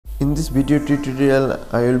In this video tutorial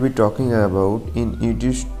I will be talking about in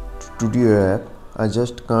YouTube Studio app. I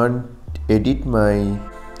just can't edit my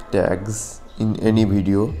tags in any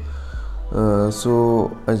video,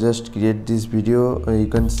 so I just create this video. You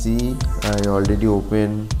can see I already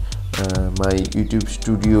opened my YouTube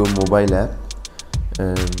Studio mobile app,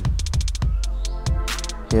 and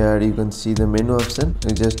here you can see the menu option.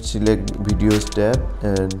 I just select videos tab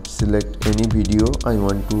and select any video. I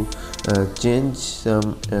want to change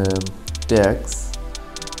some tags.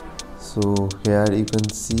 So here you can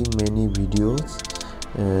see many videos,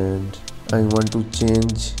 and I want to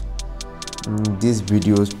change this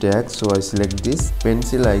videos tag. So I select this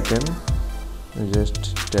pencil icon. I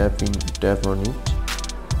just tap on it,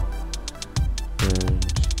 and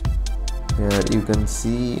here you can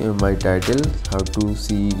see my title, how to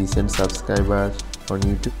see recent subscribers on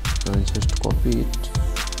YouTube. I just copy it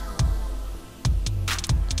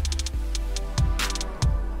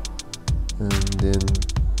and then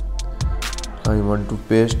I want to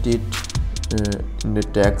paste it in the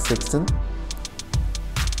tag section.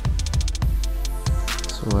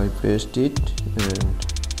 So I paste it, and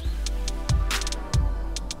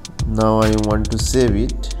now I want to save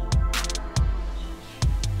it.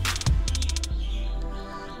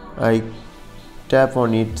 I tap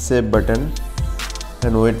on it save button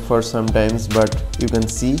and wait for some times, but you can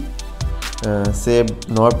see save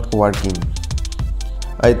not working.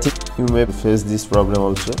 I think you may face this problem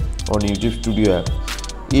also on YouTube Studio app.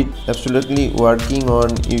 It absolutely working on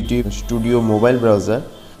YouTube Studio mobile browser,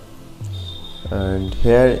 and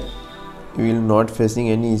here you will not facing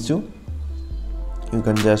any issue. You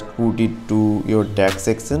can just put it to your tag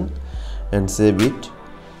section and save it.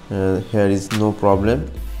 Here is no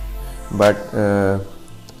problem. But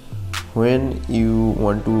when you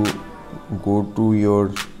want to go to your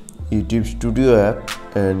YouTube Studio app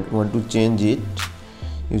and want to change it,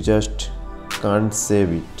 you just can't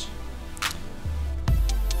save it.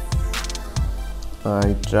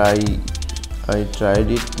 I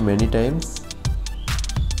tried it many times,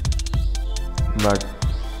 but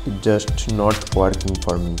it just not working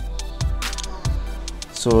for me.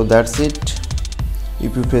 So that's it.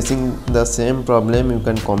 If you're facing the same problem, you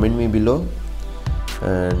can comment me below,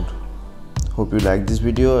 and hope you like this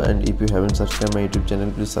video. And if you haven't subscribed my YouTube channel,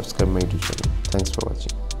 please subscribe my YouTube channel. Thanks for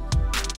watching.